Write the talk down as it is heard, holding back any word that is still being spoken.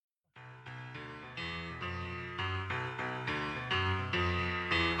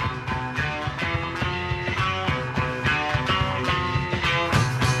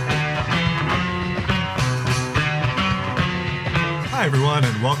Hi, everyone,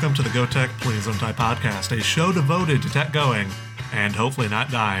 and welcome to the Go Tech Please Don't Die podcast, a show devoted to tech going and hopefully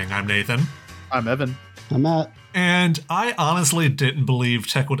not dying. I'm Nathan. I'm Evan. I'm Matt. And I honestly didn't believe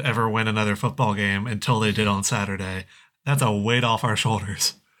Tech would ever win another football game until they did on Saturday. That's a weight off our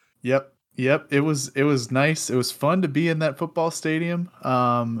shoulders. Yep. It was nice. It was fun to be in that football stadium.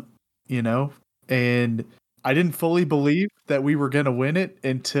 And I didn't fully believe that we were going to win it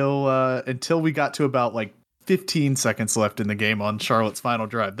until we got to about 15 seconds left in the game on Charlotte's final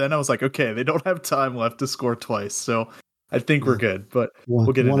drive. Then I was like, okay, they don't have time left to score twice. So I think we're good, but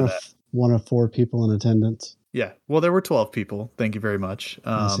we'll get into that. One of four people in attendance. Yeah. Well, there were 12 people. Thank you very much.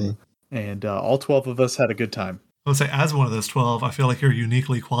 And all 12 of us had a good time. I would say, as one of those 12, I feel like you're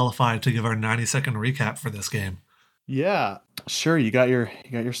uniquely qualified to give our 90-second recap for this game. Yeah, sure. You got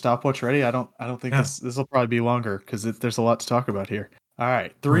your stopwatch ready. I don't think this will probably be longer because there's a lot to talk about here. All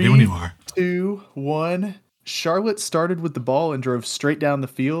right, 3, 2, 1. Charlotte started with the ball and drove straight down the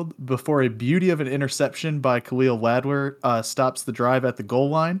field before a beauty of an interception by Khalil Ladler stops the drive at the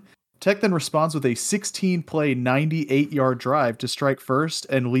goal line. Tech then responds with a 16-play, 98-yard drive to strike first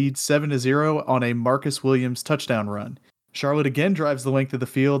and lead 7-0 on a Marcus Williams touchdown run. Charlotte again drives the length of the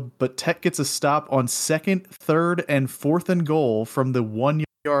field, but Tech gets a stop on 2nd, 3rd, and 4th and goal from the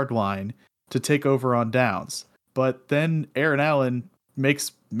 1-yard line to take over on downs. But then Aaron Allen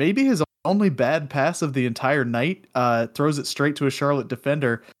makes maybe his only bad pass of the entire night, throws it straight to a Charlotte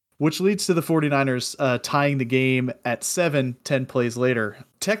defender, which leads to the 49ers tying the game at 7, 10 plays later.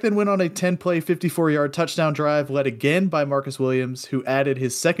 Tech then went on a 10-play, 54-yard touchdown drive, led again by Marcus Williams, who added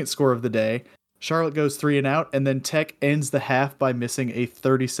his second score of the day. Charlotte goes 3 and out, and then Tech ends the half by missing a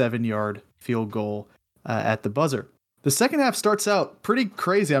 37-yard field goal at the buzzer. The second half starts out pretty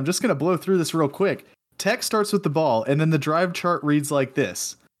crazy. I'm just going to blow through this real quick. Tech starts with the ball, and then the drive chart reads like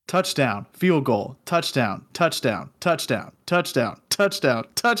this. Touchdown, field goal, touchdown, touchdown, touchdown, touchdown, touchdown,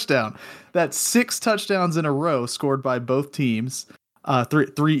 touchdown. That's 6 touchdowns in a row scored by both teams,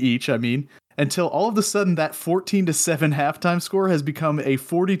 three each, until all of a sudden that 14-7 halftime score has become a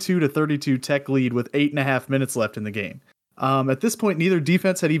 42-32 Tech lead with 8.5 minutes left in the game. At this point, neither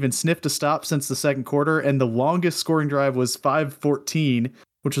defense had even sniffed a stop since the second quarter, and the longest scoring drive was 5:14,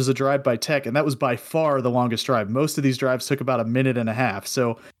 which was a drive by Tech, and that was by far the longest drive. Most of these drives took about a minute and a half,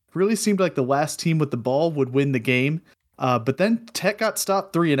 so it really seemed like the last team with the ball would win the game. But then Tech got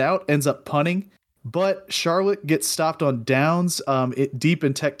stopped 3 and out, ends up punting, but Charlotte gets stopped on downs deep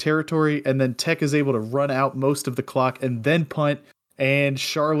in Tech territory, and then Tech is able to run out most of the clock and then punt, and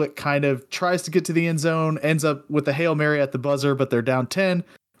Charlotte kind of tries to get to the end zone, ends up with a Hail Mary at the buzzer, but they're down 10.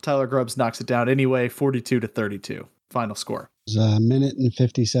 Tyler Grubbs knocks it down anyway, 42-32. Final score. It was 1 minute and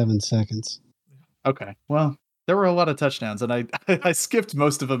 57 seconds. Okay, well, there were a lot of touchdowns, and I skipped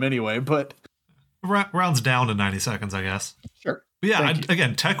most of them anyway, but... Rounds down to 90 seconds, I guess. Sure. But yeah,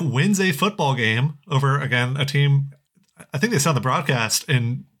 again, Tech wins a football game over, again, a team... I think they said on the broadcast,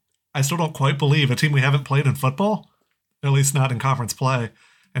 and I still don't quite believe a team we haven't played in football, at least not in conference play,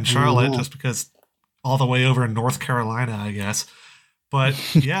 and Charlotte, just because all the way over in North Carolina, I guess.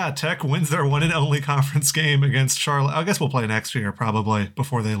 But yeah, Tech wins their one and only conference game against Charlotte. I guess we'll play next year, probably,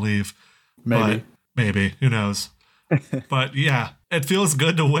 before they leave. Maybe. Who knows? But yeah, it feels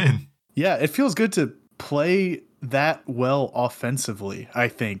good to win. Yeah, it feels good to play that well offensively, I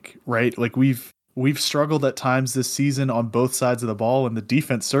think, right? Like we've struggled at times this season on both sides of the ball, and the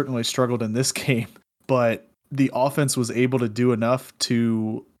defense certainly struggled in this game. But the offense was able to do enough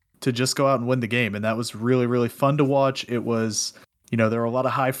to just go out and win the game. And that was really, really fun to watch. It was... there were a lot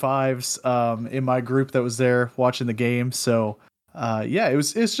of high fives in my group that was there watching the game. So,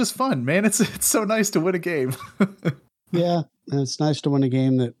 it's just fun, man. It's so nice to win a game. Yeah, and it's nice to win a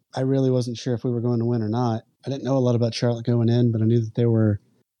game that I really wasn't sure if we were going to win or not. I didn't know a lot about Charlotte going in, but I knew that they were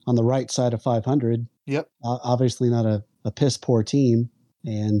on the right side of 500. Yep. Obviously not a piss poor team,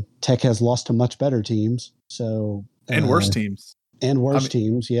 and Tech has lost to much better teams. So and worse teams. And worse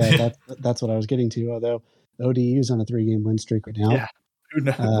teams. Yeah, that's what I was getting to. Although ODU's on a 3-game win streak right now. Yeah. Who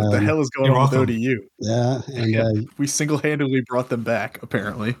knows what the hell is going on with ODU? Yeah. And we single-handedly brought them back,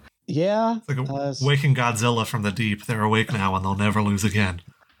 apparently. Yeah. It's like waking Godzilla from the deep. They're awake now and they'll never lose again.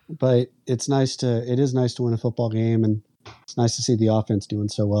 But it is nice to win a football game, and it's nice to see the offense doing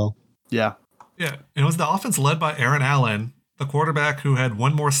so well. Yeah. Yeah. It was the offense led by Aaron Allen, the quarterback who had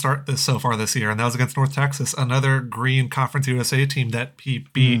one more start so far this year, and that was against North Texas, another Green Conference USA team that he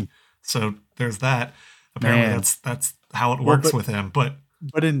beat. So there's that. Apparently that's how it works with him. But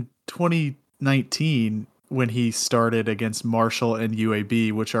in 2019, when he started against Marshall and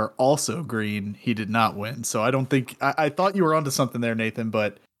UAB, which are also green, he did not win. So I don't think I thought you were onto something there, Nathan,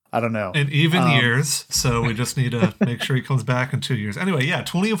 but I don't know. In even years, so we just need to make sure he comes back in 2 years. Anyway, yeah,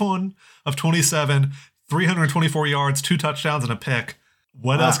 21 of 27, 324 yards, 2 touchdowns, and a pick.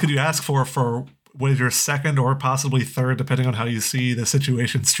 What else could you ask for with your second or possibly third, depending on how you see the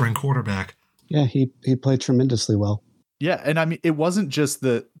situation, string quarterback? Yeah, he played tremendously well. Yeah, and I mean, it wasn't just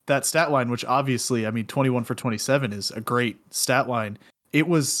that stat line, which obviously, I mean, 21 for 27 is a great stat line. It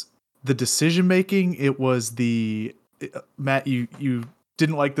was the decision making. It was the Matt. You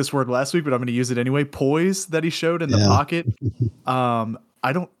didn't like this word last week, but I'm going to use it anyway. Poise that he showed in the pocket.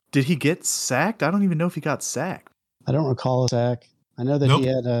 Did he get sacked? I don't even know if he got sacked. I don't recall a sack. I know that he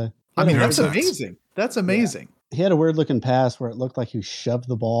had a. That's amazing. That's amazing. Yeah. He had a weird looking pass where it looked like he shoved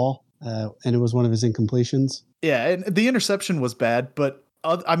the ball, and it was one of his incompletions. Yeah, and the interception was bad, but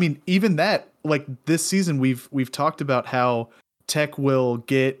I mean, even that, like this season, we've talked about how Tech will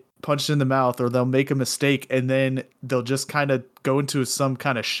get punched in the mouth or they'll make a mistake and then they'll just kind of go into some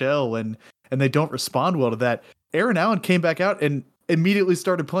kind of shell and they don't respond well to that. Aaron Allen came back out and immediately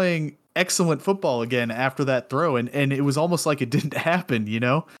started playing excellent football again after that throw. And it was almost like it didn't happen,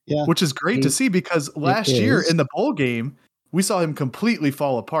 which is great to see because last year in the bowl game, we saw him completely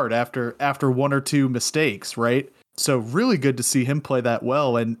fall apart after 1 or 2 mistakes. Right. So really good to see him play that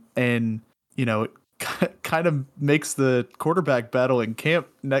well. And it kind of makes the quarterback battle in camp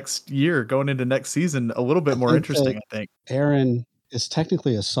next year going into next season a little bit more interesting, I think. Aaron is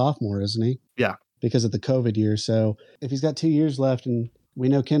technically a sophomore, isn't he? Yeah. Because of the COVID year. So if he's got 2 years left and we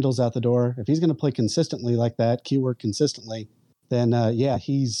know Kendall's out the door, if he's going to play consistently like that, keyword consistently, then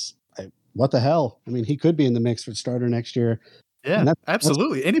he's what the hell? I mean, he could be in the mix for starter next year. Yeah,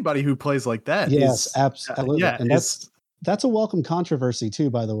 absolutely. Anybody who plays like that. Yes, absolutely. And that's a welcome controversy too,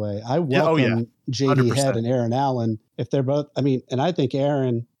 by the way. I welcome JD Head and Aaron Allen if they're both. I mean, and I think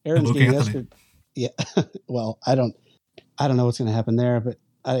Aaron's game yesterday. Yeah. Well, I don't know what's going to happen there, but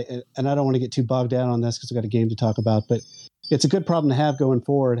I don't want to get too bogged down on this because we've got a game to talk about. But it's a good problem to have going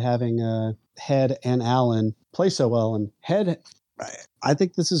forward, having Head and Allen play so well. And Head, I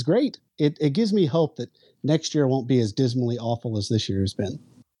think this is great. It gives me hope that next year won't be as dismally awful as this year has been.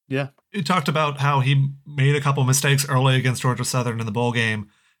 Yeah. He talked about how he made a couple mistakes early against Georgia Southern in the bowl game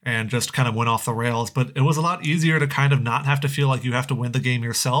and just kind of went off the rails. But it was a lot easier to kind of not have to feel like you have to win the game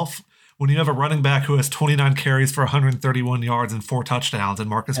yourself when you have a running back who has 29 carries for 131 yards and 4 touchdowns and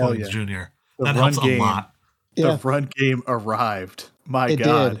Marcus Williams Jr. That helps a lot. The run game arrived. My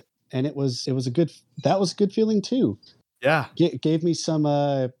God. Did. And that was a good feeling too. Yeah. Gave me some,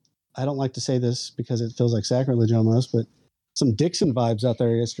 I don't like to say this because it feels like sacrilege almost, but some Dixon vibes out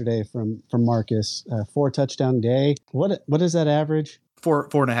there yesterday from Marcus. 4 touchdown day. What is that average?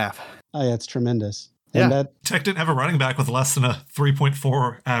 4.5. Oh yeah, it's tremendous. Yeah. And Tech didn't have a running back with less than a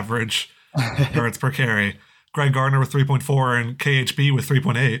 3.4 average yards per carry. Greg Gardner with 3.4 and KHB with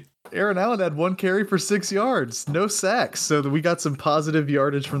 3.8. Aaron Allen had 1 carry for 6 yards, no sacks. So we got some positive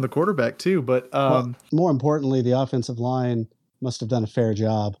yardage from the quarterback too. But more importantly, the offensive line must have done a fair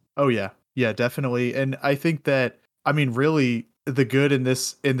job. Oh yeah. Yeah, definitely. And I think that, I mean, really the good in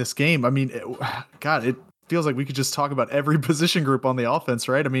this game, I mean, it feels like we could just talk about every position group on the offense,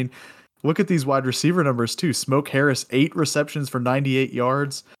 right? I mean, look at these wide receiver numbers too. Smoke Harris, 8 receptions for 98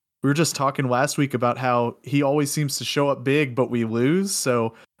 yards. We were just talking last week about how he always seems to show up big, but we lose.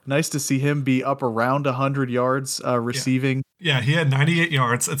 So nice to see him be up around 100 yards receiving. Yeah, he had 98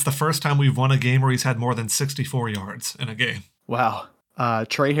 yards. It's the first time we've won a game where he's had more than 64 yards in a game. Wow.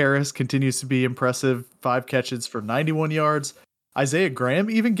 Trey Harris continues to be impressive. 5 catches for 91 yards. Isaiah Graham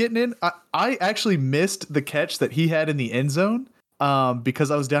even getting in. I actually missed the catch that he had in the end zone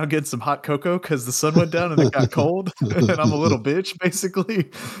because I was down getting some hot cocoa because the sun went down and it got cold and I'm a little bitch basically.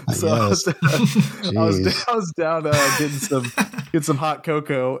 So yes. I was down getting some hot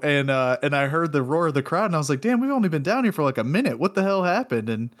cocoa and I heard the roar of the crowd and I was like, damn, we've only been down here for like a minute. What the hell happened?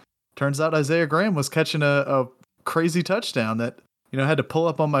 And turns out Isaiah Graham was catching a crazy touchdown that, I had to pull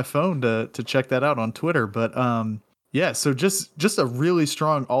up on my phone to check that out on Twitter. But yeah, so just a really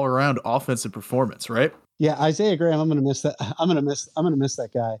strong all around offensive performance, right? Yeah, Isaiah Graham, I'm gonna miss that. I'm gonna miss that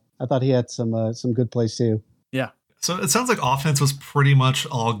guy. I thought he had some good plays too. Yeah. So it sounds like offense was pretty much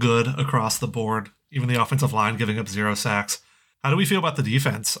all good across the board. Even the offensive line giving up 0 sacks. How do we feel about the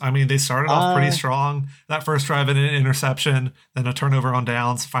defense? I mean, they started off pretty strong. That first drive, an interception, then a turnover on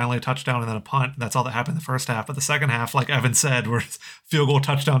downs, finally a touchdown, and then a punt. That's all that happened in the first half. But the second half, like Evan said, were field goal,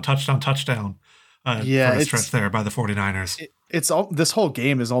 touchdown. For a stretch there by the 49ers. This whole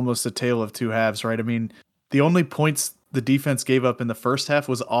game is almost a tale of two halves, right? I mean, the only points the defense gave up in the first half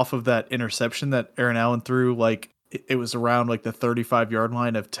was off of that interception that Aaron Allen threw. Like it was around like the 35-yard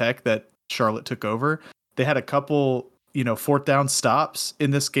line of Tech that Charlotte took over. They had a couple fourth down stops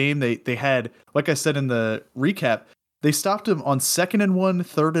in this game. They had, like I said in the recap, they stopped him on 2nd and 1,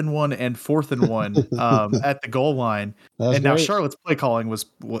 3rd and 1, and 4th and 1 at the goal line. And now Charlotte's play calling was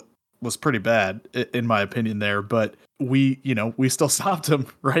pretty bad in my opinion there, but we still stopped him,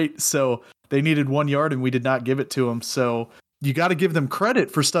 right? So they needed 1 yard and we did not give it to them. So you got to give them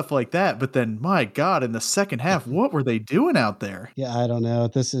credit for stuff like that. But then, my God, in the second half, what were they doing out there? Yeah, I don't know.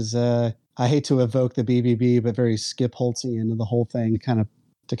 This is I hate to evoke the BBB, but very Skip Holtzian into the whole thing,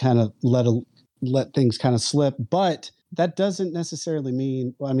 to kind of let things kind of slip. But that doesn't necessarily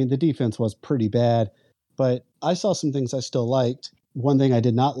mean. Well, I mean, the defense was pretty bad, but I saw some things I still liked. One thing I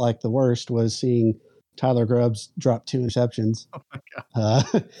did not like the worst was seeing Tyler Grubbs drop 2 interceptions. Oh my God!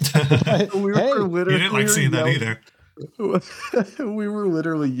 You didn't like seeing that either. We were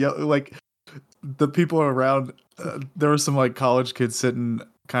literally like the people around. There were some like college kids sitting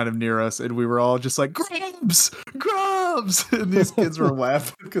kind of near us, and we were all just like Grubbs, and these kids were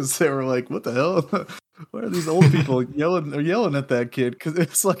laughing because they were like, "What the hell? Why are these old people yelling at that kid?" Because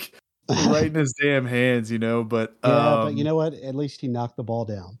it's like right in his damn hands, But but you know what? At least he knocked the ball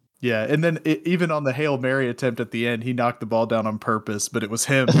down. Yeah, and then even on the Hail Mary attempt at the end, he knocked the ball down on purpose, but it was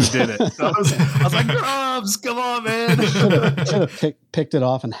him who did it. So I was like, Grubbs, come on, man. Should have picked it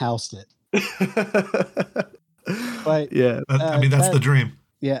off and housed it. But yeah, that's the dream.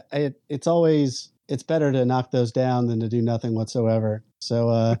 Yeah, it's better to knock those down than to do nothing whatsoever.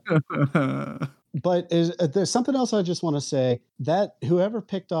 So, but there's something else I just want to say, that whoever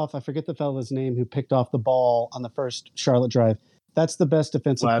picked off, I forget the fella's name, who picked off the ball on the first Charlotte drive, that's the best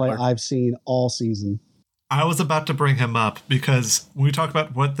defensive play I've seen all season. I was about to bring him up because when we talk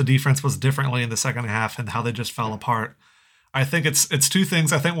about what the defense was differently in the second half and how they just fell apart, I think it's two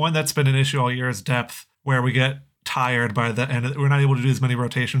things. I think one that's been an issue all year is depth, where we get tired by the end. We're not able to do as many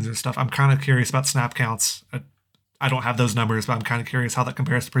rotations and stuff. I'm kind of curious about snap counts. I don't have those numbers, but I'm kind of curious how that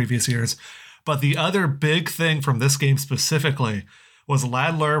compares to previous years. But the other big thing from this game specifically was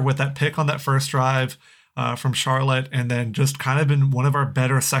Ladler with that pick on that first drive from Charlotte, and then just kind of been one of our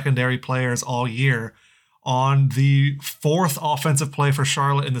better secondary players all year. On the 4th offensive play for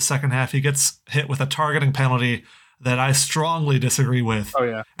Charlotte in the second half, he gets hit with a targeting penalty that I strongly disagree with. Oh,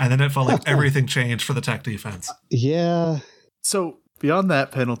 yeah. And then it felt like everything changed for the Tech defense. Yeah. So beyond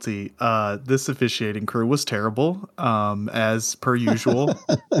that penalty, this officiating crew was terrible, as per usual.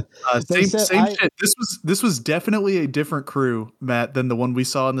 Same shit. This was definitely a different crew, Matt, than the one we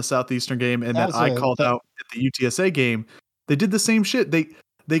saw in the Southeastern game and that I called out at the UTSA game. They did the same shit. They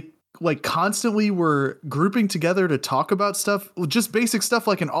like constantly were grouping together to talk about stuff, just basic stuff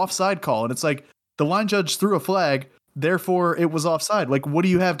like an offside call. And it's like, the line judge threw a flag, therefore it was offside. Like, what do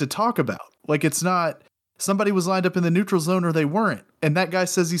you have to talk about? Like, it's not somebody was lined up in the neutral zone or they weren't. And that guy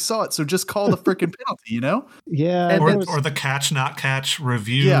says he saw it. So just call the freaking penalty, Yeah. Or the catch, not catch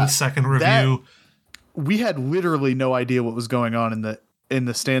review, second review. We had literally no idea what was going on in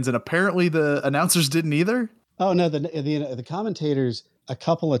the stands. And apparently the announcers didn't either. Oh, no. The commentators a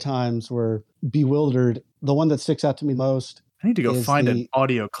couple of times were bewildered. The one that sticks out to me most, I need to go find an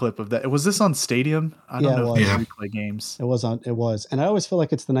audio clip of that. Was this on Stadium? I don't know if they replay games. It was. And I always feel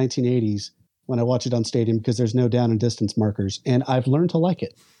like it's the 1980s when I watch it on Stadium because there's no down and distance markers. And I've learned to like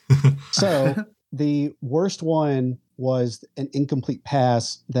it. So the worst one was an incomplete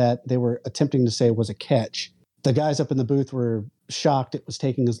pass that they were attempting to say was a catch. The guys up in the booth were shocked it was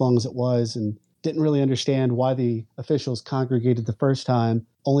taking as long as it was and didn't really understand why the officials congregated the first time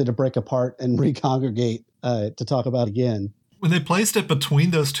only to break apart and recongregate to talk about again. When they placed it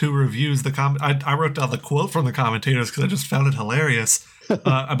between those two reviews, I wrote down the quote from the commentators because I just found it hilarious.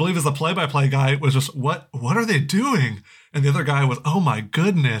 I believe as the play-by-play guy was just, what are they doing? And the other guy was, oh my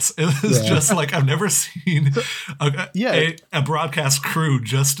goodness. It was just like, I've never seen a broadcast crew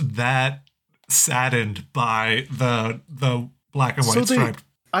just that saddened by the black and white stripe.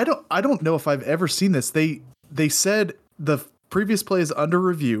 I don't know if I've ever seen this. They said the previous play is under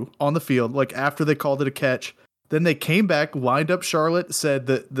review on the field, like after they called it a catch. Then they came back, lined up Charlotte, said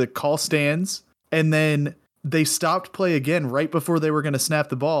that the call stands, and then they stopped play again right before they were going to snap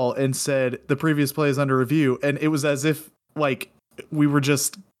the ball and said the previous play is under review. And it was as if like we were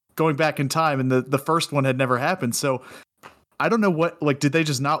just going back in time and the first one had never happened. So I don't know did they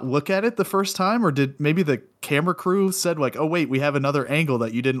just not look at it the first time, or did maybe the camera crew said like, oh wait, we have another angle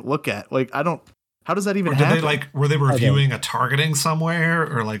that you didn't look at? Like, how does that even happen? Were they reviewing a targeting somewhere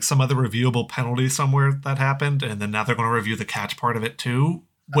or like some other reviewable penalty somewhere that happened, and then now they're going to review the catch part of it too?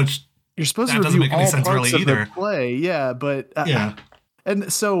 Which you're supposed to review doesn't make any sense really either. Play, yeah, but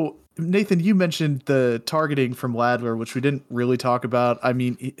and so Nathan, you mentioned the targeting from Ladler, which we didn't really talk about. I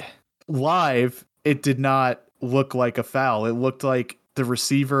mean, live, it did not look like a foul. It looked like the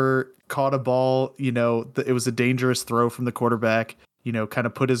receiver caught a ball, it was a dangerous throw from the quarterback, kind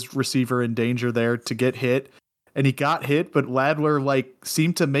of put his receiver in danger there to get hit. And he got hit, but Ladler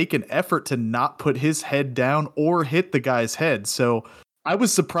seemed to make an effort to not put his head down or hit the guy's head. So I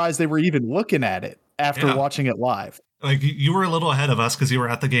was surprised they were even looking at it after watching it live. Like, you were a little ahead of us because you were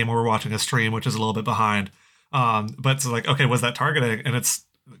at the game where we're watching a stream, which is a little bit behind. But it's like, okay, was that targeting? And it's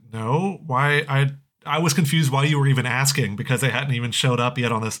no. Why? I was confused why you were even asking, because they hadn't even showed up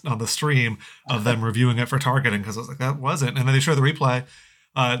yet on the stream of them reviewing it for targeting, because I was like, that wasn't. And then they show the replay.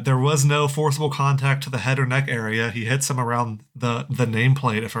 There was no forcible contact to the head or neck area. He hits him around the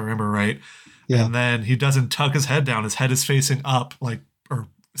nameplate, if I remember right. Yeah. And then he doesn't tuck his head down. His head is facing up, or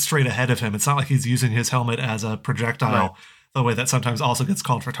straight ahead of him. It's not like he's using his helmet as a projectile, the way that sometimes also gets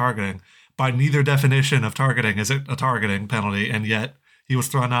called for targeting. By neither definition of targeting is it a targeting penalty, and yet he was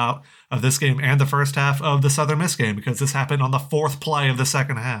thrown out of this game and the first half of the Southern Miss game, because this happened on the fourth play of the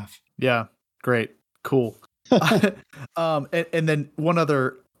second half. Yeah, great. Cool. And then one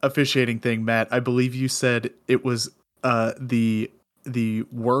other officiating thing, Matt, I believe you said it was the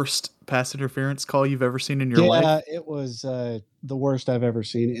worst pass interference call you've ever seen in your life. Yeah, it was the worst I've ever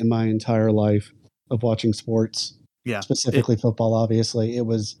seen in my entire life of watching sports. Yeah, specifically football. Obviously, it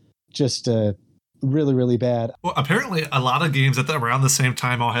was just really, really bad. Well, apparently, a lot of games around the same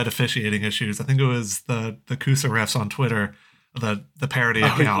time all had officiating issues. I think it was the Coosa refs on Twitter, the parody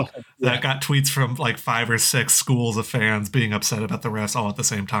account that got tweets from 5 or 6 schools of fans being upset about the refs all at the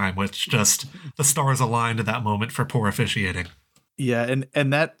same time, which just the stars aligned at that moment for poor officiating. Yeah,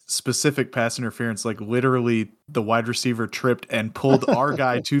 and that specific pass interference, literally the wide receiver tripped and pulled our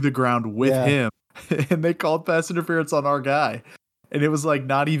guy to the ground with him, and they called pass interference on our guy, and it was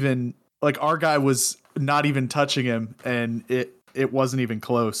not even our guy was not even touching him, and it wasn't even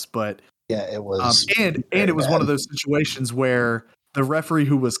close, but. Yeah, it was. And it was one of those situations where the referee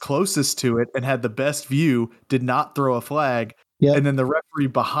who was closest to it and had the best view did not throw a flag. Yep. And then the referee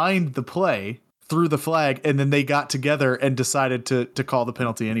behind the play threw the flag, and then they got together and decided to call the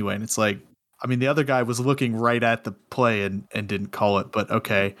penalty anyway. And it's the other guy was looking right at the play and didn't call it, but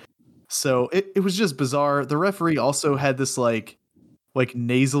okay. So it was just bizarre. The referee also had this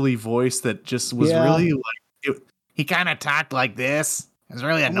nasally voice that just was really he kind of talked like this. It was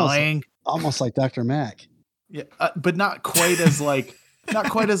really annoying. Almost like Dr. Mac. Yeah, but not quite as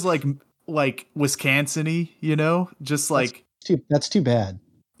Wisconsin-y, just that's too bad.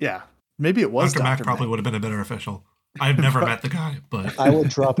 Yeah, maybe it was Dr. Mac probably would have been a better official. I've never met the guy, but I would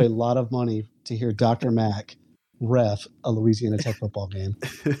drop a lot of money to hear Dr. Mac ref a Louisiana Tech football game.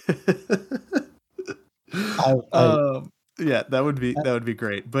 Yeah, that would be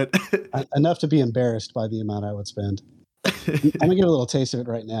great, but enough to be embarrassed by the amount I would spend. I'm gonna give a little taste of it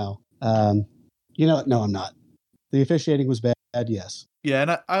right now. No, I'm not. The officiating was bad. Yes. Yeah,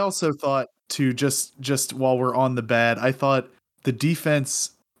 and I also thought too, just while we're on the bad, I thought the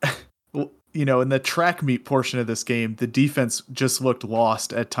defense, in the track meet portion of this game, the defense just looked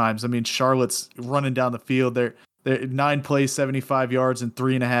lost at times. I mean, Charlotte's running down the field. They're 9 plays, 75 yards in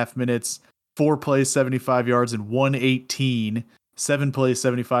 3.5 minutes. 4 plays, 75 yards in 1:18. 7 plays,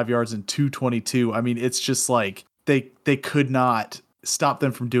 75 yards in 2:22. I mean, it's just they could not stop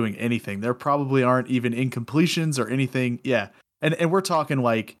them from doing anything. There probably aren't even incompletions or anything. Yeah. And we're talking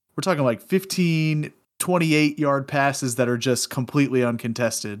 15, 28 yard passes that are just completely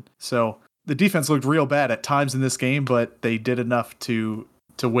uncontested. So the defense looked real bad at times in this game, but they did enough to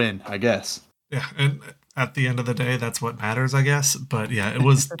win, I guess. Yeah. And at the end of the day, that's what matters, I guess. But yeah, it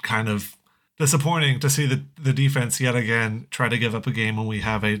was kind of disappointing to see the defense yet again try to give up a game when we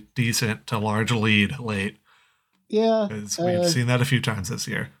have a decent to large lead late. Yeah, because we've seen that a few times this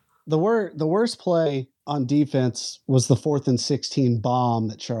year. The worst play on defense was the 4th and 16 bomb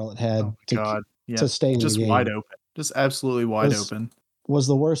that Charlotte had to stay in the game. Just wide open, just absolutely wide open. Was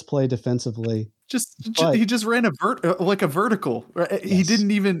the worst play defensively. He just ran a vertical. Yes. He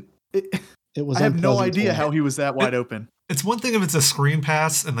didn't even. It was. I have no idea how he was that wide open. It's one thing if it's a screen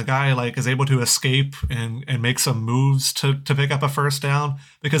pass and the guy is able to escape and make some moves to pick up a first down,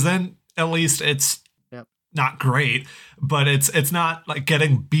 because then at least it's not great, but it's not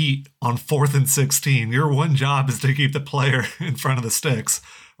getting beat on 4th and 16. Your one job is to keep the player in front of the sticks,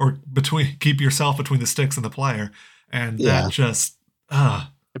 or keep yourself between the sticks and the player. And that just, my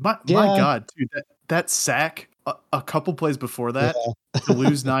God, dude, that sack a couple plays before that to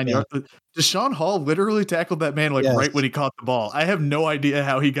lose 9 yards. Deshaun Hall literally tackled that man right when he caught the ball. I have no idea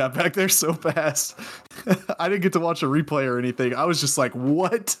how he got back there so fast. I didn't get to watch a replay or anything. I was just like,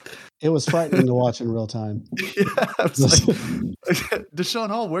 what? It was frightening to watch in real time. Yeah, I was like, Deshaun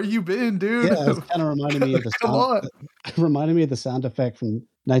Hall, where you been, dude? Yeah, it kind of reminded me of reminded me of the sound effect from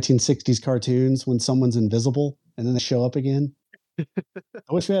 1960s cartoons when someone's invisible and then they show up again. I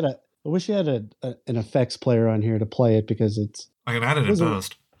wish we had an effects player on here to play it because I can add it in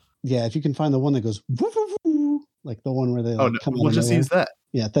post. Yeah, if you can find the one that goes woo, woo, woo, like the one where they come out. We'll just use that.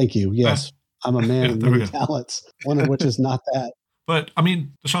 Yeah, thank you. Yes, I'm a man of many talents. One of which is not that. But I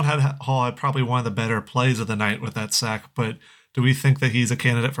mean, Deshaun Hall had probably one of the better plays of the night with that sack. But do we think that he's a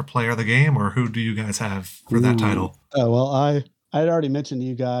candidate for player of the game, or who do you guys have for that title? Oh well, I had already mentioned to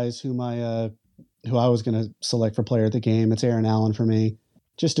you guys who I was going to select for player of the game. It's Aaron Allen for me.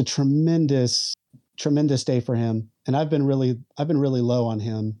 Just a tremendous day for him. And I've been really low on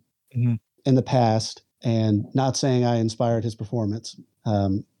him in the past, and not saying I inspired his performance.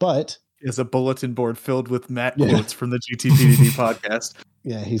 But he has a bulletin board filled with Matt quotes from the GTPDD podcast.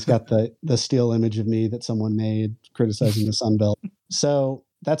 Yeah, he's got the still image of me that someone made criticizing the Sun Belt. So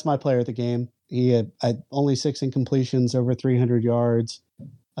that's my player of the game. He had only 6 incompletions, over 300 yards,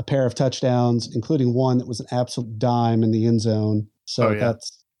 a pair of touchdowns, including one that was an absolute dime in the end zone. So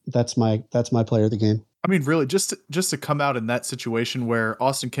that's my player of the game. I mean, really, just to come out in that situation where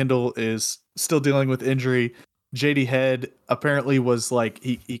Austin Kendall is still dealing with injury. JD Head apparently was like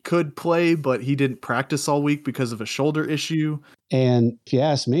he could play, but he didn't practice all week because of a shoulder issue. And if you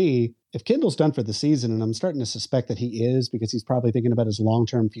ask me, if Kendall's done for the season, and I'm starting to suspect that he is because he's probably thinking about his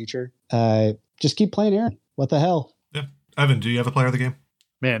long-term future, just keep playing Aaron. What the hell? Yeah. Evan, do you have a player of the game?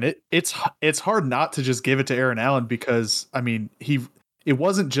 Man, it's hard not to just give it to Aaron Allen because, I mean, it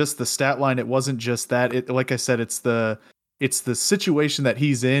wasn't just the stat line. It wasn't just that. Like I said, it's the situation that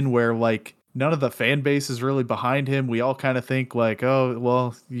he's in where like none of the fan base is really behind him. We all kind of think like, oh,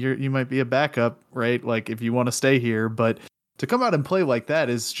 well, you might be a backup, right? Like if you want to stay here, but to come out and play like that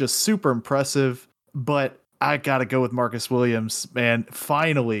is just super impressive. But I got to go with Marcus Williams, man.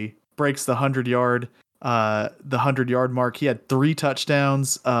 Finally breaks the 100-yard mark. He had 3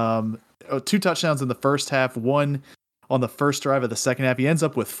 touchdowns, 2 touchdowns in the first half, 1 on the first drive of the second half. He ends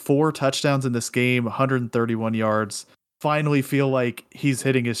up with 4 touchdowns in this game, 131 yards. Finally feel like he's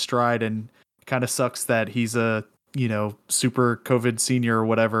hitting his stride, and kind of sucks that he's a, super COVID senior or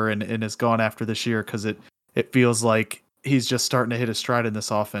whatever and is gone after this year because it feels like he's just starting to hit his stride in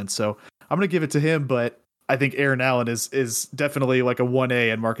this offense. So I'm going to give it to him, but I think Aaron Allen is definitely like a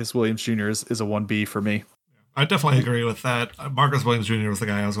 1A and Marcus Williams Jr. is a 1B for me. I definitely agree with that. Marcus Williams Jr. was the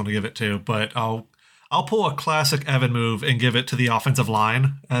guy I was going to give it to, but I'll pull a classic Evan move and give it to the offensive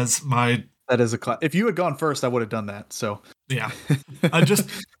line as my... That is if you had gone first, I would have done that. So yeah, just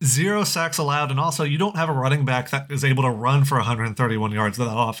 0 sacks allowed. And also you don't have a running back that is able to run for 131 yards with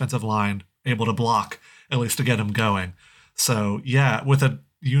the offensive line able to block, at least to get him going. So yeah, with a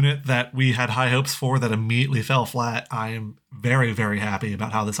unit that we had high hopes for that immediately fell flat, I am very, very happy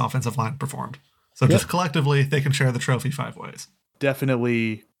about how this offensive line performed. So just collectively, they can share the trophy 5 ways.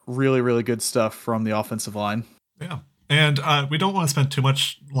 Definitely really, really good stuff from the offensive line. Yeah. And we don't want to spend too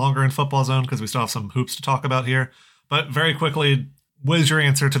much longer in Football Zone because we still have some hoops to talk about here. But very quickly, what is your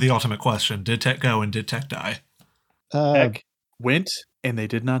answer to the ultimate question? Did Tech go and did Tech die? Tech went and they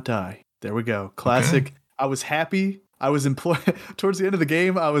did not die. There we go. Classic. Okay. I was happy. I was towards the end of the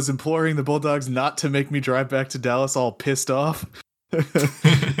game, I was imploring the Bulldogs not to make me drive back to Dallas all pissed off.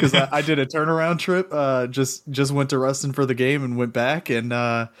 Because I did a turnaround trip, just went to Ruston for the game and went back, and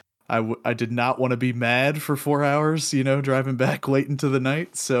I did not want to be mad for 4 hours, driving back late into the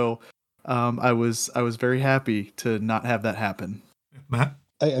night. So I was very happy to not have that happen. Matt?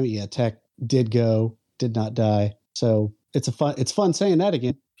 I mean, yeah, Tech did go, did not die. So it's fun saying that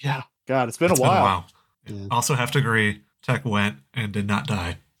again. Yeah. God, it's been a while. Yeah. Also have to agree, Tech went and did not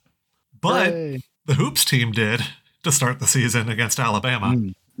die. But the Hoops team did to start the season against Alabama.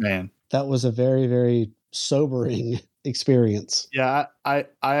 Man. That was a very, very sobering experience. Yeah, I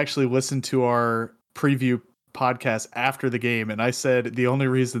actually listened to our preview podcast after the game, and I said the only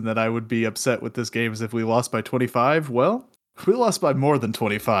reason that I would be upset with this game is if we lost by 25. Well, we lost by more than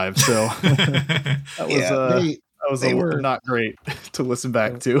 25, so that was not great to listen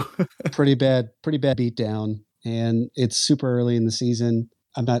back to. pretty bad beatdown, and it's super early in the season.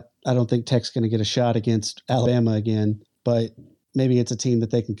 I don't think Tech's going to get a shot against Alabama again, but maybe it's a team that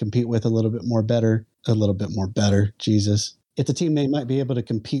they can compete with a little bit more better. Jesus. It's a team they might be able to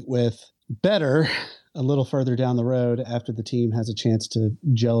compete with better a little further down the road after the team has a chance to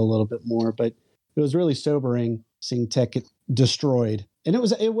gel a little bit more. But was really sobering seeing Tech get destroyed, and it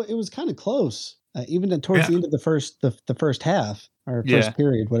was kind of close, even towards the end of the first half or first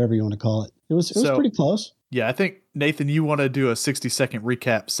period, whatever you want to call it. It was pretty close. Yeah, I think Nathan, you want to do a 60-second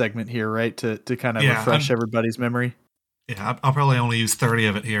recap segment here, right? To kind of refresh everybody's memory. Yeah, I'll probably only use 30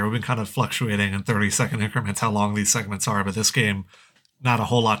 of it here. We've been kind of fluctuating in 30-second increments how long these segments are, but this game, not a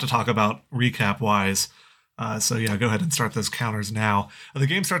whole lot to talk about recap-wise. So go ahead and start those counters now. The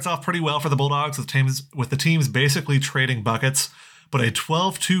game starts off pretty well for the Bulldogs with the teams basically trading buckets, but a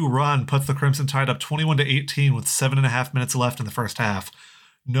 12-2 run puts the Crimson Tide up 21-18 with 7.5 minutes left in the first half.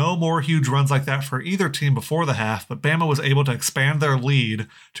 No more huge runs like that for either team before the half, but Bama was able to expand their lead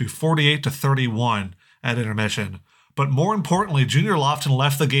to 48-31 at intermission. But more importantly, Junior Lofton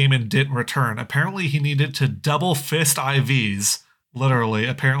left the game and didn't return. Apparently, he needed to double fist IVs. Literally,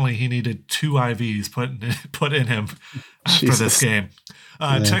 apparently he needed 2 IVs put in him after this game.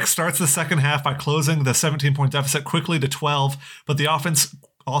 Tech starts the second half by closing the 17-point deficit quickly to 12, but the offense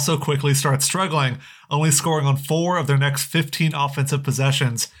also quickly starts struggling, only scoring on 4 of their next 15 offensive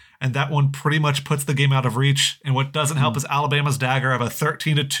possessions, and that one pretty much puts the game out of reach. And what doesn't help is Alabama's dagger of a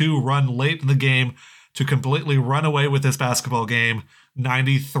 13-2 run late in the game to completely run away with this basketball game,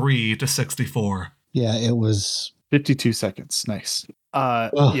 93-64. Yeah, it was 52 seconds. Nice.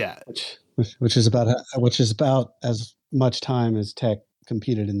 Which is about as much time as Tech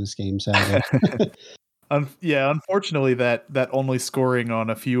competed in this game, sadly. Unfortunately, that only scoring on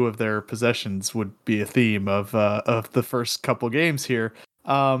a few of their possessions would be a theme of the first couple games here.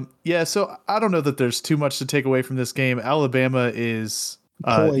 So I don't know that there's too much to take away from this game. Alabama is,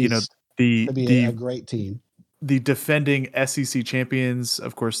 a great team. The defending SEC champions.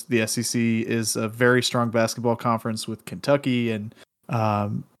 Of course, the SEC is a very strong basketball conference with Kentucky and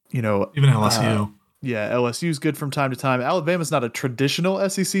even LSU. LSU is good from time to time. Alabama's not a traditional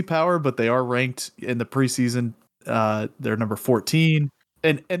SEC power, but they are ranked in the preseason. They're number 14,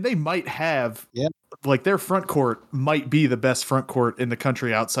 and they might have their front court might be the best front court in the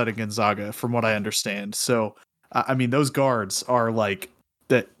country outside of Gonzaga, from what I understand. So, I mean, those guards are like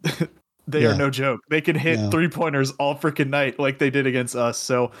that. They are no joke. They can hit 3-pointers all freaking night like they did against us.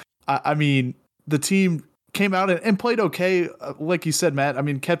 So, I mean, the team came out and played okay. Like you said, Matt, I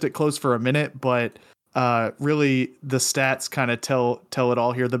mean, kept it close for a minute, but really the stats kind of tell it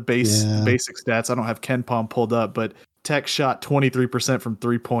all here. The basic stats. I don't have KenPom pulled up, but Tech shot 23% from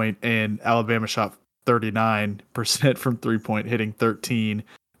 3-point and Alabama shot 39% from 3-point, hitting 13.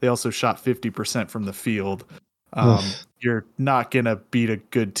 They also shot 50% from the field. You're not going to beat a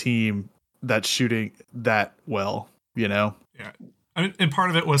good team that's shooting that well, Yeah. I mean, and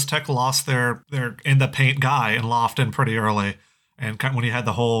part of it was Tech lost their in the paint guy in Lofton pretty early. And when you had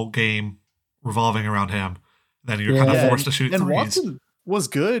the whole game revolving around him, then you're kind of forced to shoot and threes. Watson was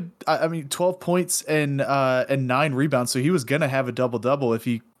good. I mean, 12 points and 9 rebounds. So he was going to have a double-double if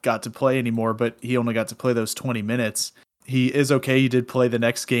he got to play anymore, but he only got to play those 20 minutes. He is okay. He did play the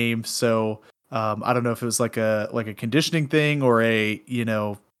next game. So I don't know if it was like a conditioning thing or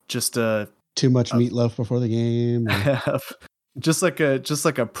just a too much meatloaf before the game. just like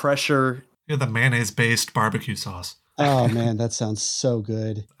a pressure. Yeah, the mayonnaise-based barbecue sauce. Oh man, that sounds so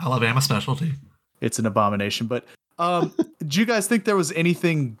good. Alabama specialty. It's an abomination. But do you guys think there was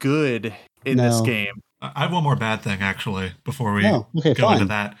anything good in this game? I have one more bad thing actually before we go into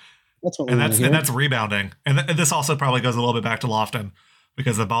that. That's what and that's rebounding. And this also probably goes a little bit back to Lofton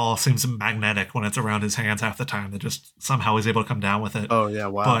because the ball seems magnetic when it's around his hands half the time. That just somehow he's able to come down with it. Oh yeah,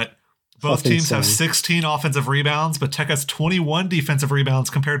 wow. But both teams have 16 offensive rebounds, but Tech has 21 defensive rebounds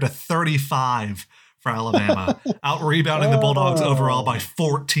compared to 35 for Alabama, out rebounding the Bulldogs overall by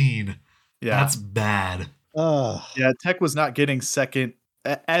 14. Yeah, that's bad. Yeah, Tech was not getting second.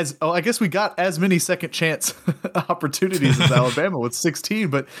 I guess we got as many second chance opportunities as Alabama with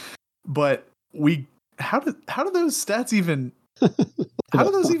 16, but how do those stats even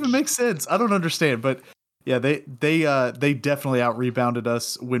make sense? I don't understand, but yeah, they definitely out rebounded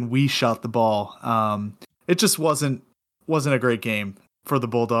us when we shot the ball. It just wasn't a great game for the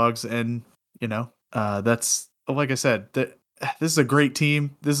Bulldogs, and that's like I said, this is a great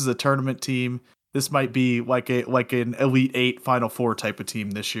team. This is a tournament team. This might be like an Elite 8 Final Four type of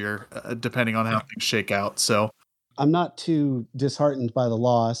team this year, depending on how things shake out. So I'm not too disheartened by the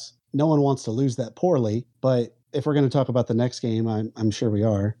loss. No one wants to lose that poorly, but if we're going to talk about the next game, I'm sure we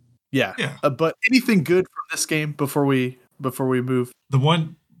are. Yeah. But anything good from this game before we move? The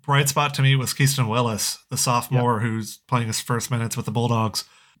one bright spot to me was Keaston Willis, the sophomore who's playing his first minutes with the Bulldogs.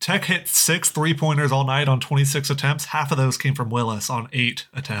 Tech hit 6 3-pointers all night on 26 attempts. Half of those came from Willis on 8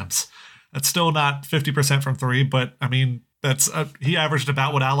 attempts. That's still not 50% from 3, but I mean, he averaged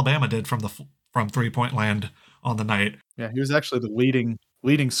about what Alabama did from the from 3-point land on the night. Yeah, he was actually the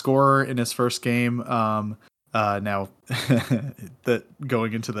leading scorer in his first game. Now that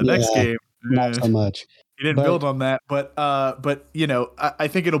going into the next game, not so much. He didn't build on that, but I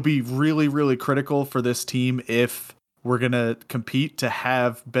think it'll be really, really critical for this team if we're gonna compete to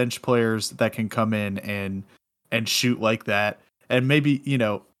have bench players that can come in and shoot like that. And maybe,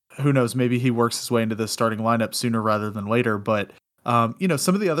 who knows, maybe he works his way into the starting lineup sooner rather than later. But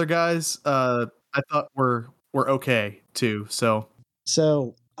some of the other guys I thought were okay too. So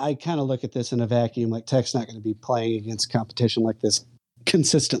I kind of look at this in a vacuum. Like, Tech's not going to be playing against competition like this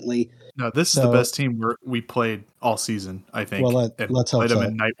consistently. No, this is the best team we played all season, I think. Well, let's hope played so.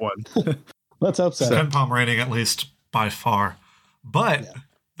 them in night one. Let's hope so. KenPom rating, at least by far. But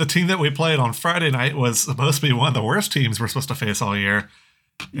the team that we played on Friday night was supposed to be one of the worst teams we're supposed to face all year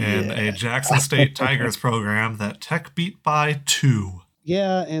in a Jackson State Tigers program that Tech beat by 2.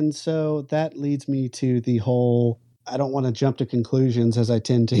 Yeah, and so that leads me to the whole, I don't want to jump to conclusions as I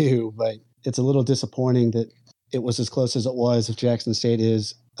tend to, but it's a little disappointing that it was as close as it was if Jackson State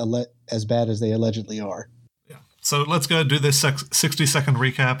is as bad as they allegedly are. Yeah. So let's go do this 60-second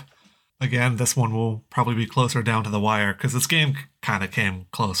recap. Again, this one will probably be closer down to the wire because this game kind of came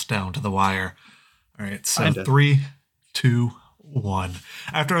close down to the wire. All right, so 3, 2, 1.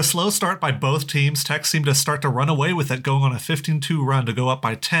 After a slow start by both teams, Tech seemed to start to run away with it, going on a 15-2 run to go up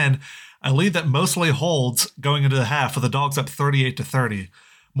by 10, a lead that mostly holds going into the half with the Dogs up 38-30.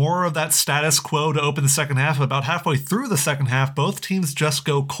 More of that status quo to open the second half. About halfway through the second half, both teams just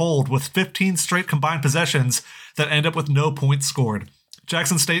go cold with 15 straight combined possessions that end up with no points scored.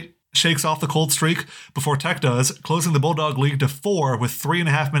 Jackson State shakes off the cold streak before Tech does, closing the Bulldog lead to 4 with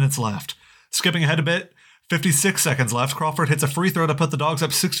 3.5 minutes left. Skipping ahead a bit, 56 seconds left, Crawford hits a free throw to put the Dogs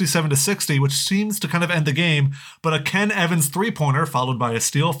up 67-60, which seems to kind of end the game, but a Ken Evans three-pointer, followed by a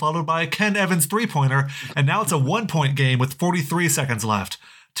steal, followed by a Ken Evans three-pointer, and now it's a 1-point game with 43 seconds left.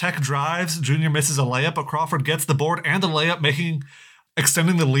 Tech drives, Junior misses a layup, but Crawford gets the board and the layup,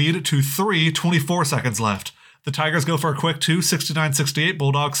 extending the lead to 3, 24 seconds left. The Tigers go for a quick 2, 69-68,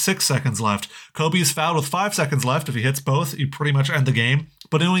 Bulldogs 6 seconds left. Kobe's fouled with 5 seconds left. If he hits both, you pretty much end the game,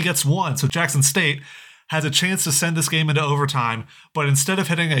 but he only gets 1, so Jackson State has a chance to send this game into overtime, but instead of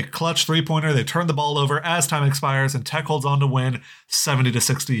hitting a clutch three-pointer, they turn the ball over as time expires, and Tech holds on to win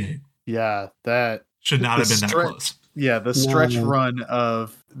 70-68. Yeah, that should not have been that close. Yeah, the stretch run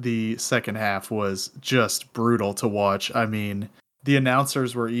of the second half was just brutal to watch. I mean, the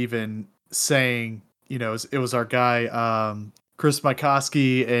announcers were even saying, it was our guy, Chris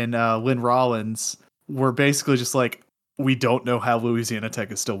Mikoski and Lynn Rollins were basically just like, we don't know how Louisiana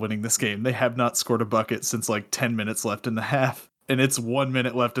Tech is still winning this game. They have not scored a bucket since like 10 minutes left in the half, and it's 1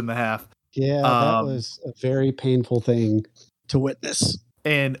 minute left in the half. Yeah, that was a very painful thing to witness.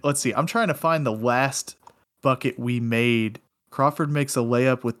 And let's see, I'm trying to find the last bucket we made. Crawford makes a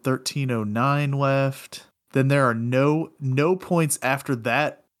layup with 13:09 left. Then there are no points after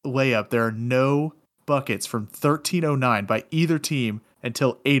that layup. There are no buckets from 13:09 by either team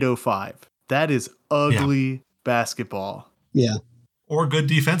until 8:05. That is ugly basketball. Yeah. Or good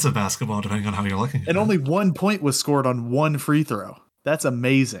defensive basketball, depending on how you're looking at it. And only 1 point was scored on one free throw. That's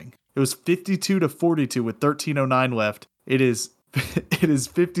amazing. It was 52-42 with 13:09 left. It is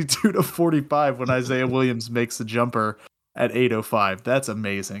 52-45 when Isaiah Williams makes the jumper at 8:05. That's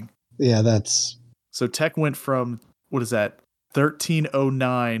amazing. Yeah, that's... So Tech went from,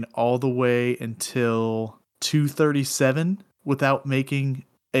 13:09 all the way until 2:37 without making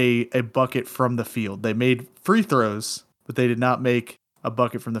a bucket from the field. They made free throws, but they did not make a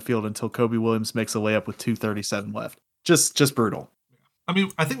bucket from the field until Kobe Williams makes a layup with 2:37 left. Just brutal. I mean,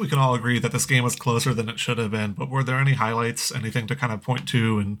 I think we can all agree that this game was closer than it should have been, but were there any highlights, anything to kind of point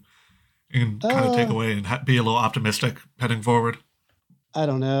to and kind of take away and be a little optimistic heading forward? I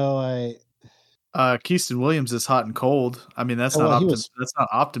don't know. Keaston Williams is hot and cold. I mean, that's not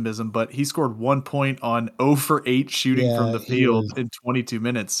optimism, but he scored 1 point on 0 for 8 shooting from the field in 22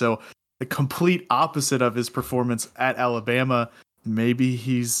 minutes. So the complete opposite of his performance at Alabama. Maybe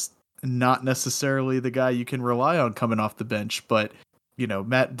he's not necessarily the guy you can rely on coming off the bench, but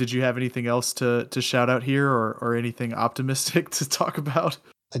Matt, did you have anything else to shout out here or anything optimistic to talk about?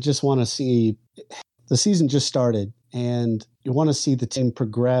 I just want to see, the season just started, and you want to see the team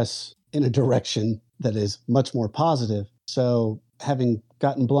progress in a direction that is much more positive. So having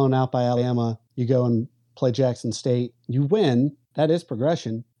gotten blown out by Alabama, you go and play Jackson State, you win. That is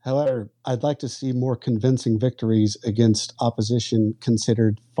progression. However, I'd like to see more convincing victories against opposition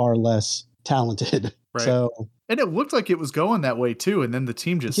considered far less talented. Right. And it looked like it was going that way too. And then the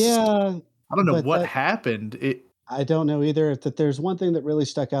team just, I don't know what happened. I don't know either. That there's one thing that really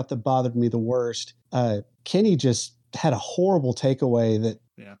stuck out that bothered me the worst. Kenny just had a horrible takeaway that.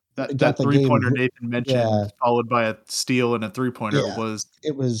 Yeah, that 3-pointer Nathan mentioned, followed by a steal and a 3-pointer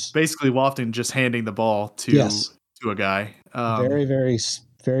it was basically Lofton just handing the ball to a guy. Very, very,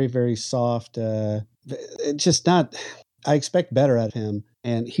 very, very soft. Just not. I expect better at him,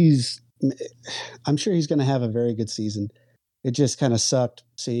 and I'm sure he's going to have a very good season. It just kind of sucked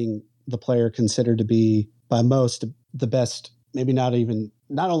seeing the player considered to be by most the best, maybe not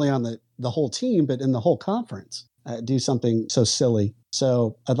only on the whole team, but in the whole conference, do something so silly.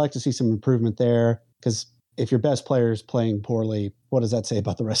 So I'd like to see some improvement there, because if your best player is playing poorly, what does that say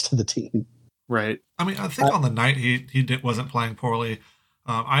about the rest of the team? Right. I mean, I think on the night he wasn't playing poorly.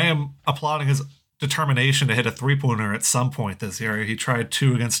 I am applauding his determination to hit a 3-pointer at some point this year. He tried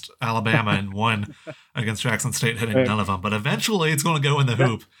 2 against Alabama and 1 against Jackson State, hitting none of them. But eventually it's going to go in the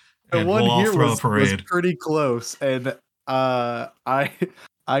hoop. The one we'll here was pretty close. And I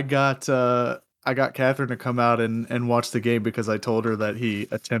got Catherine to come out and watch the game because I told her that he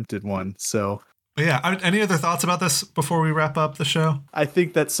attempted one. So, but yeah. Any other thoughts about this before we wrap up the show? I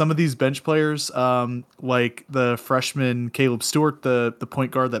think that some of these bench players, like the freshman Caleb Stewart, the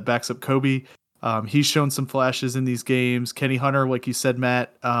point guard that backs up Kobe, he's shown some flashes in these games. Kenny Hunter, like you said,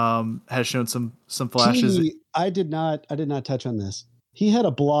 Matt, has shown some flashes. I did not touch on this. He had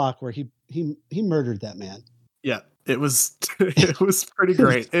a block where he murdered that man. Yeah. It was pretty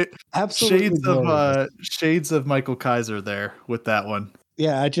great. Absolutely shades of Michael Kaiser there with that one.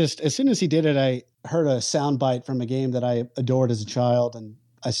 Yeah, as soon as he did it, I heard a soundbite from a game that I adored as a child, and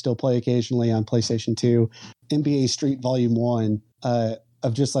I still play occasionally on PlayStation 2, NBA Street Volume 1,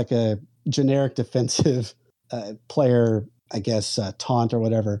 of just like a generic defensive player, I guess, taunt or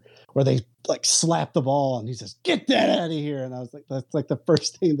whatever, where they like slap the ball and he says, "Get that out of here!" And I was like, that's like the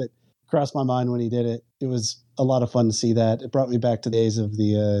first thing that crossed my mind when he did it. It was a lot of fun to see that. It brought me back to the days of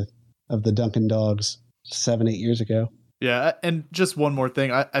the Duncan Dogs 7-8 years ago. Yeah, and just one more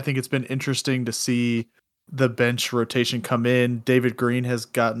thing. I think it's been interesting to see the bench rotation come in. David Green has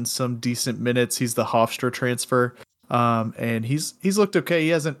gotten some decent minutes. He's the Hofstra transfer, and he's looked okay. He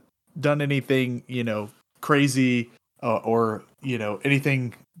hasn't done anything, crazy or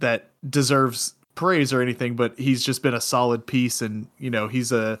anything that deserves praise or anything, but he's just been a solid piece. And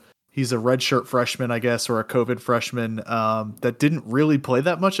he's a redshirt freshman, I guess, or a COVID freshman that didn't really play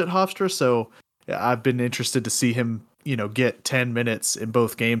that much at Hofstra. So I've been interested to see him, get 10 minutes in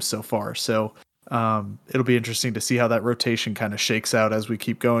both games so far. So it'll be interesting to see how that rotation kind of shakes out as we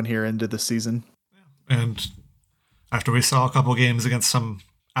keep going here into the season. And after we saw a couple games against some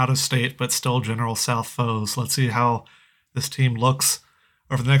out of state but still General South foes, let's see how this team looks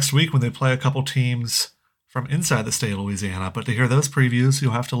over the next week when they play a couple teams from inside the state of Louisiana. But to hear those previews,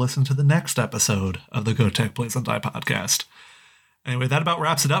 you'll have to listen to the next episode of the Go Tech Plays and Die podcast. Anyway, that about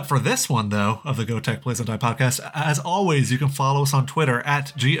wraps it up for this one, though, of the Go Tech Plays and Die podcast. As always, you can follow us on Twitter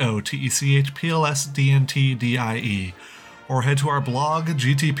at GOTECHPLSDNTDIE, or head to our blog,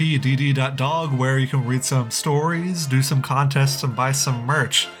 gtpdd.dog, where you can read some stories, do some contests, and buy some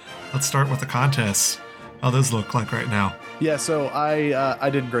merch. Let's start with the contests. How those look like right now? Yeah, so I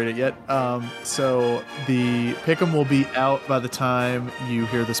didn't grade it yet. So the pick'em will be out by the time you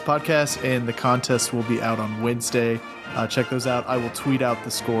hear this podcast, and the contest will be out on Wednesday. Check those out. I will tweet out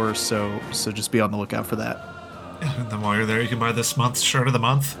the scores, so just be on the lookout for that. And then while you're there, you can buy this month's shirt of the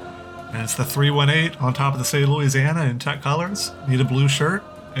month. And it's the 318 on top of the state of Louisiana in tech colors. Need a blue shirt?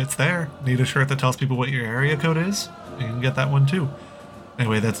 It's there. Need a shirt that tells people what your area code is? You can get that one too.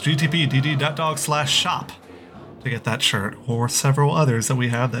 Anyway, that's gtpdd.dog/shop to get that shirt, or several others that we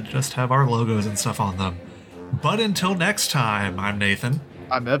have that just have our logos and stuff on them. But until next time, I'm Nathan.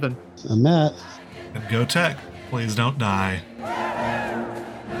 I'm Evan. I'm Matt. And Go Tech, please don't die.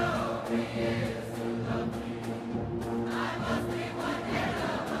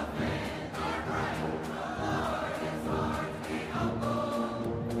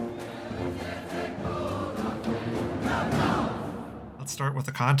 Let's start with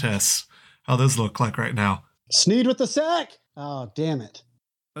the contests. How those look like right now. Sneed with the sack. Oh, damn it.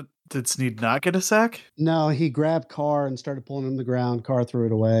 Did Sneed not get a sack? No, he grabbed Carr and started pulling him to the ground. Carr threw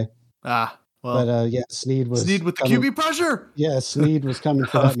it away. Well. But yeah, Sneed with the QB pressure. Yeah, Sneed was coming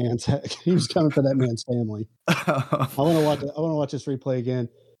for that man's head. He was coming for that man's family. I want to watch this replay again.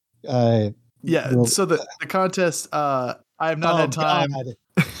 So the contest, I have not had time.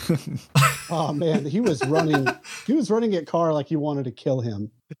 Oh man, he was running at Carr like he wanted to kill him.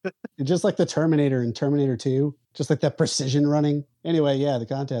 Just like the Terminator in Terminator 2, just like that precision running. Anyway, yeah, the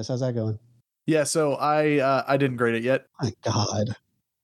contest, how's that going? Yeah, so I didn't grade it yet. My God.